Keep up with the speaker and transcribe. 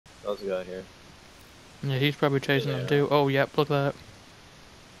There's a guy here. Yeah, he's probably chasing them Yeah. too. Oh, yep, look at that.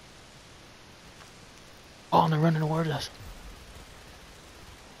 Oh, and they're running towards us.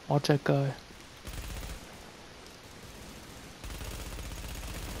 Watch that guy.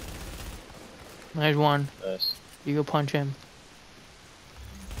 There's one. Nice. You go punch him.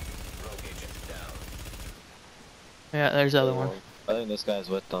 Yeah, there's the other one. I think this guy's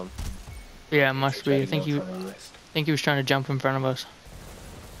with them. Yeah, it must be. I think he was trying to jump in front of us.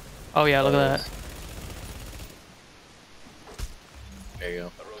 Oh yeah, look at that. There you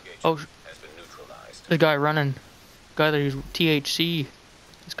go. Oh, the guy running. Guy that used THC.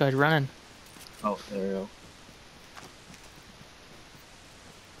 This guy's running. Oh, there you go.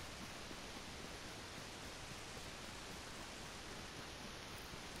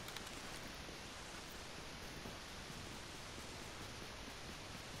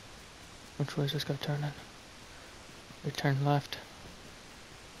 Which way is this guy turning? They turned left.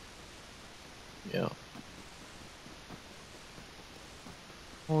 Yeah.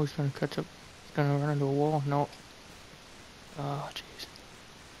 Oh, he's gonna catch up. He's gonna run into a wall. No. Oh, jeez.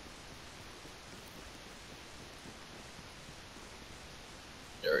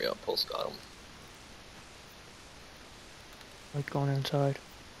 There we go. Pulse got him. Like going inside.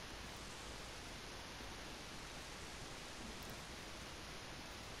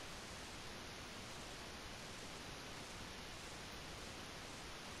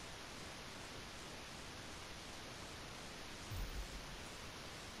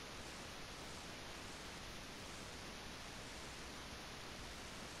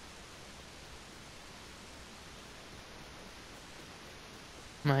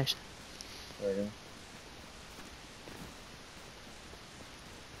 Nice. There we go.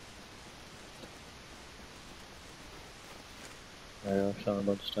 There you go. Shot a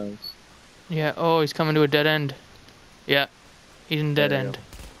bunch of times. Yeah, oh, he's coming to a dead end. Yeah, he's in dead end.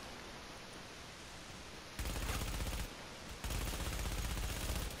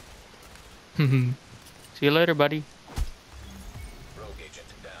 See you later, buddy. Rogue agent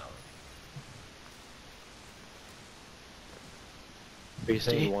down. Are you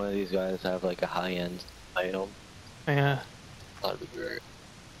saying one of these guys have like a high-end item? Yeah. That'd be great.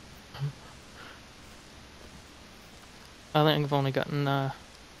 I think I've only gotten, I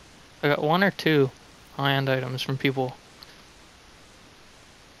got one or two high-end items from people.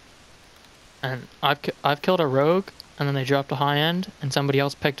 And I've killed a rogue, and then they dropped a high-end, and somebody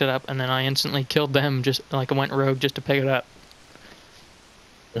else picked it up, and then I instantly killed them, just like I went rogue just to pick it up.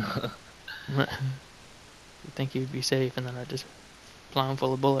 You'd think you'd be safe, and then I just plow him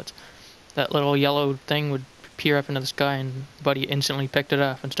full of bullets. That little yellow thing would peer up into the sky, and buddy instantly picked it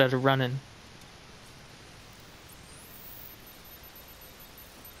up instead of running.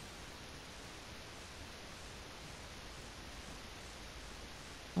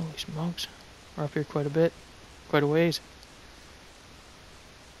 Holy smokes. We're up here quite a bit. Quite a ways.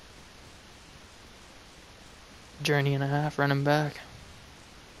 Journey and a half running back.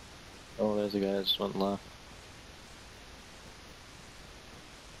 Oh, there's a guy that just went left.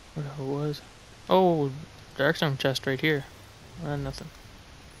 Where the hell was? Oh, Darkzone chest right here. Nothing.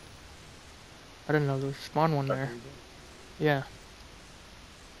 I didn't know there was a spawn one there. Yeah.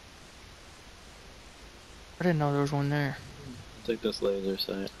 I didn't know there was one there. Take this laser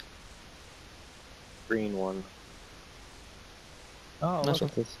sight. Green one. Oh, look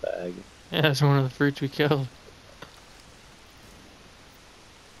at this bag. Yeah, that's one of the fruits we killed.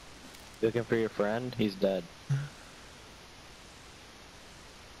 Looking for your friend? He's dead.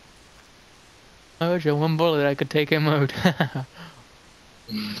 I wish I had one bullet I could take him out.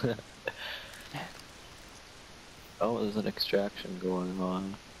 Oh, there's an extraction going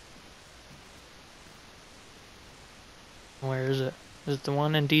on. Where is it? Is it the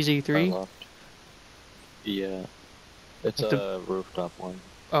one in DZ3? Left. Yeah. It's like a rooftop one.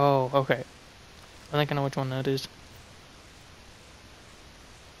 Oh, okay. I think I know which one that is.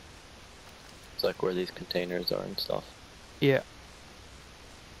 It's like where these containers are and stuff. Yeah.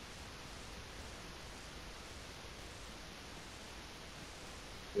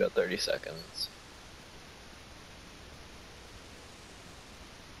 We got 30 seconds.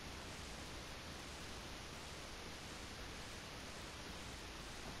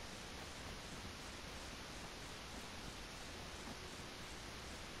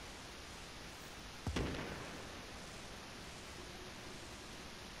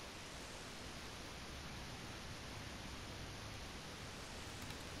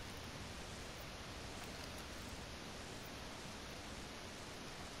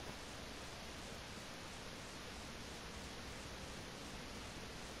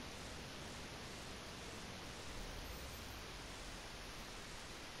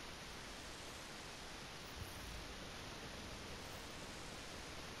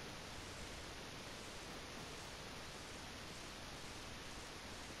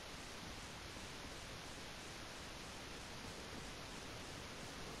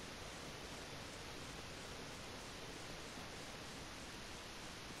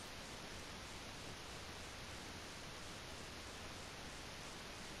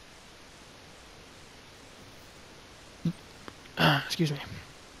 Excuse me.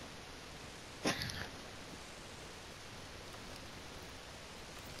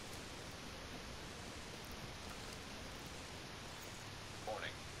 Warning.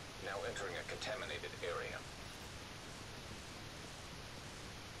 Now entering a contaminated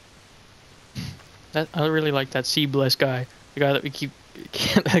area. I really like that Sea Bliss guy. The guy that we keep,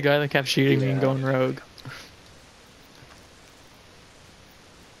 the guy that kept shooting me and Yeah. going rogue.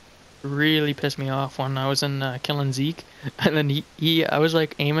 Really pissed me off when I was in killing Zeke, and then I was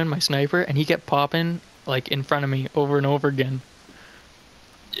like aiming my sniper, and he kept popping like in front of me over and over again.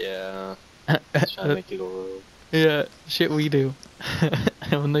 Yeah. It's trying to make you go rogue. Yeah, shit we do.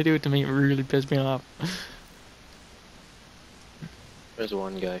 And when they do it to me, it really pisses me off. There's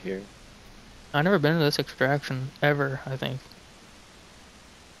one guy here. I've never been to this extraction ever, I think.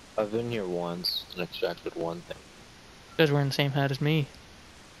 I've been here once and extracted one thing. You guys were in the same hat as me.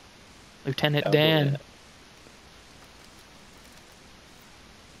 Lieutenant Yeah, Dan.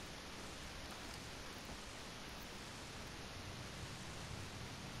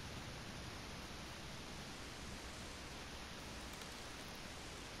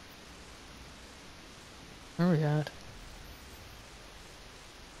 Where are we at?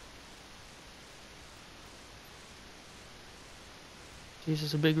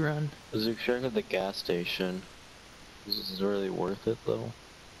 Jesus, a big run. Was extracted at the gas station. This is really worth it though.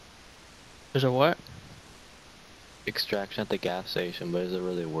 There's a what? Extraction at the gas station, but is it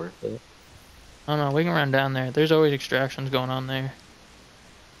really worth it? I don't know, we can run down there. There's always extractions going on there.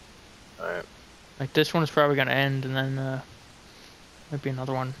 Alright. Like, this one is probably gonna end, and then, might be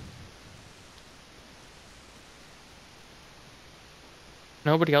another one.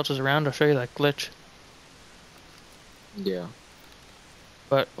 Nobody else is around, I'll show you that glitch. Yeah.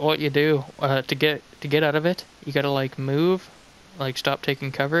 But what you do, to get out of it, you gotta, like, move, like, stop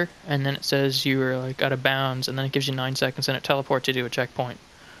taking cover, and then it says you were, like, out of bounds, and then it gives you 9 seconds, and it teleports you to a checkpoint.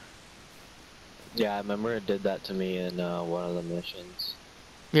 Yeah, I remember it did that to me in one of the missions.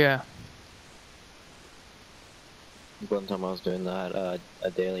 Yeah. One time I was doing that,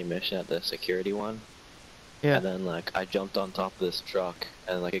 a daily mission at the security one. Yeah. And then, like, I jumped on top of this truck,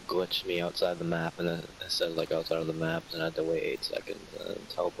 and, like, it glitched me outside the map, and it said, like, outside of the map, and I had to wait 8 seconds, and then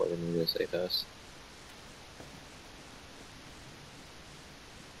teleported me to a safe house.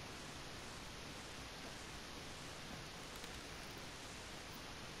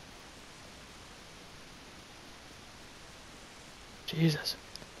 Jesus.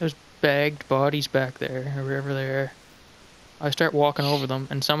 There's bagged bodies back there, or wherever they are. I start walking over them,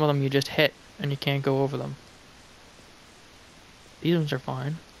 and some of them you just hit, and you can't go over them. These ones are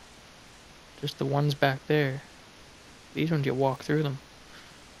fine. Just the ones back there. These ones you walk through them.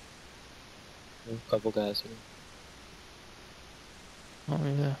 A couple guys here. Oh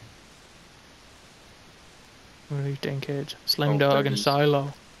yeah. What are these dang kids? Slim Oh, Dog and 30s.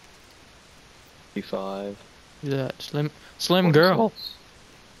 Silo. 55. Who's that? Slim Girl.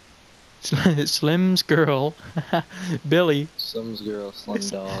 Slim's girl. Billy. Slim's girl, Slim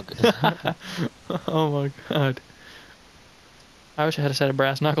Dog. Oh my god. I wish I had a set of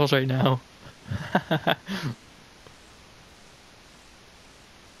brass knuckles right now. How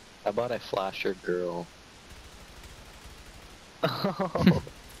about I flash your girl?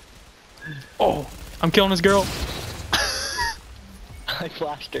 Oh, I'm killing this girl. I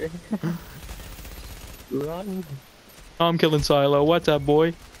flashed her. Run. I'm killing Silo. What's up,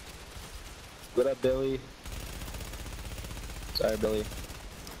 boy? What up, Billy? Sorry, Billy.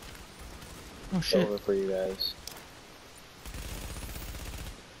 Oh It's shit. over for you guys.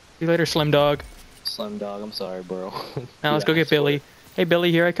 See you later, Slim Dog. Slim Dog, I'm sorry, bro. Now let's go Yeah, get Billy. Hey,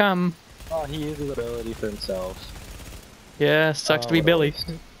 Billy, here I come. Oh, he uses ability for himself. Yeah, sucks to be what a Billy. waste.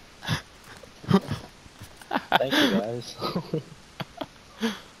 Thank you, guys.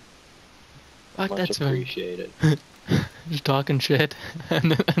 Fuck, Much that's fine. appreciated. Just talking shit,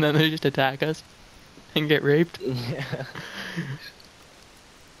 and then they just attack us and get raped. Yeah.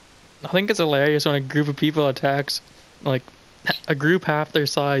 I think it's hilarious when a group of people attacks, like, a group half their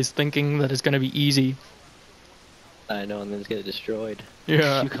size, thinking that it's gonna be easy. I know, and then it's get destroyed.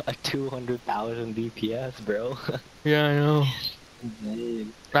 Yeah. You got 200,000 DPS, bro. Yeah, I know.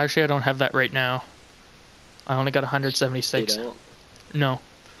 Insane. Actually, I don't have that right now. I only got You 176. don't? No.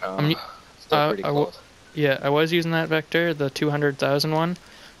 Oh, I'm- still pretty close. Yeah, I was using that vector, the 200,000 one,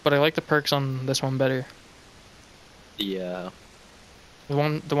 but I like the perks on this one better. Yeah. The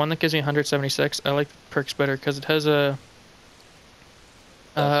one that gives me 176, I like the perks better because it has a.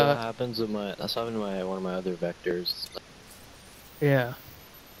 That's what happens with my. That's happened to my one of my other vectors. Yeah.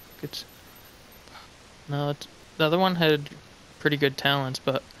 It's. No, the other one had pretty good talents,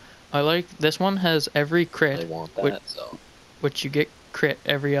 but I like this one has every I crit. want Which- that, so. which you get crit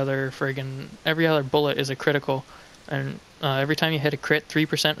every other bullet is a critical, and every time you hit a crit,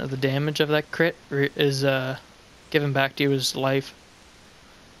 3% of the damage of that crit is given back to you as life.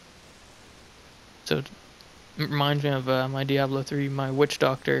 So it reminds me of my Diablo 3, my Witch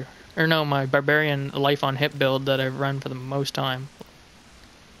Doctor, or no, my Barbarian life on hit build that I've run for the most time.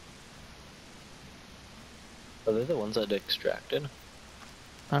 Are they the ones that extracted?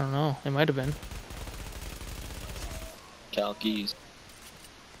 I don't know, it might have been. Calkies.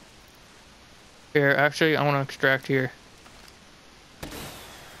 Here, actually, I want to extract here.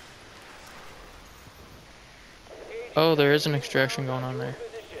 Oh, there is an extraction going on there.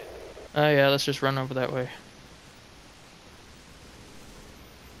 Oh yeah, let's just run over that way.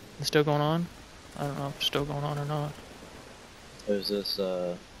 It's still going on? I don't know if it's still going on or not. There's this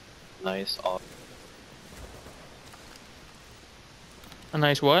nice off. A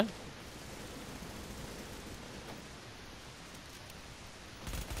nice what?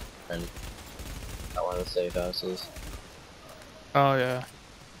 And I want to save houses. Oh yeah.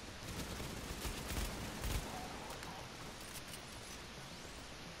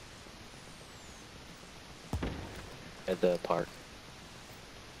 At the park.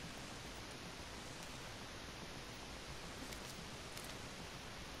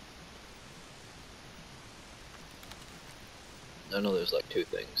 I know there's like two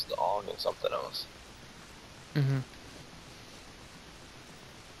things, the AUG and something else. Mm-hmm.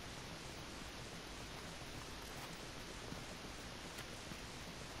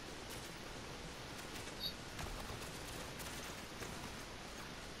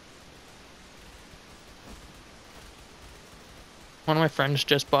 One of my friends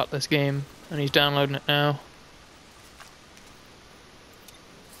just bought this game, and he's downloading it now.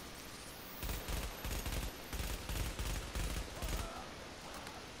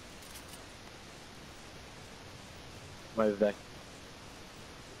 My Vec.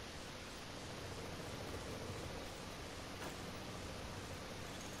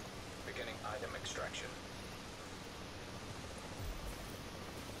 Beginning item extraction.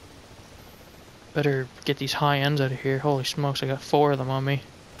 Better get these high ends out of here. Holy smokes, I got 4 of them on me.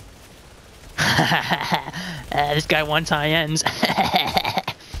 This guy wants high ends. 15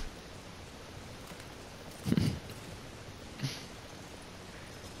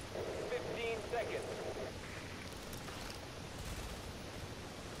 seconds.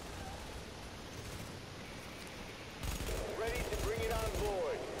 Ready to bring it on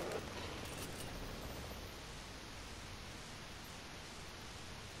board.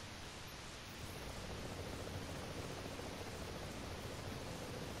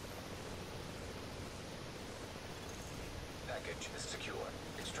 Package is secure.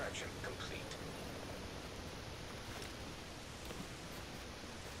 Extraction complete.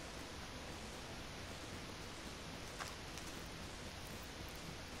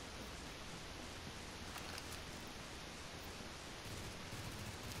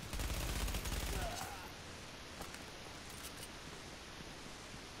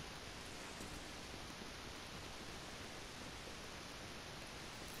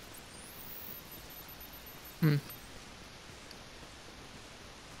 Hmm.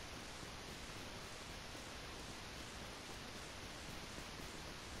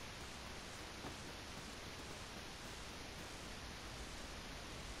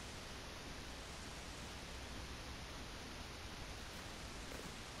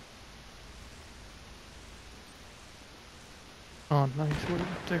 Oh, nice. What up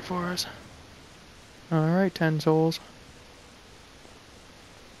there for us? Alright, 10 souls.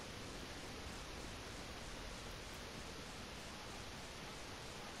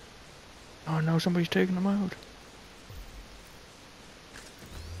 Oh no, somebody's taking them out.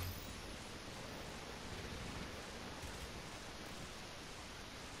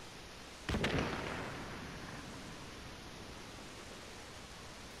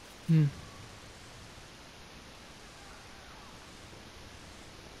 Hmm.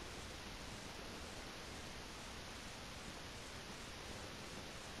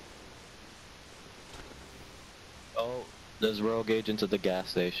 Oh, there's rogue agents at the gas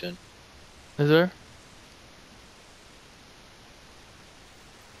station. Is there?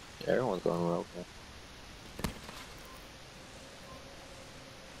 Yeah, everyone's going rogue.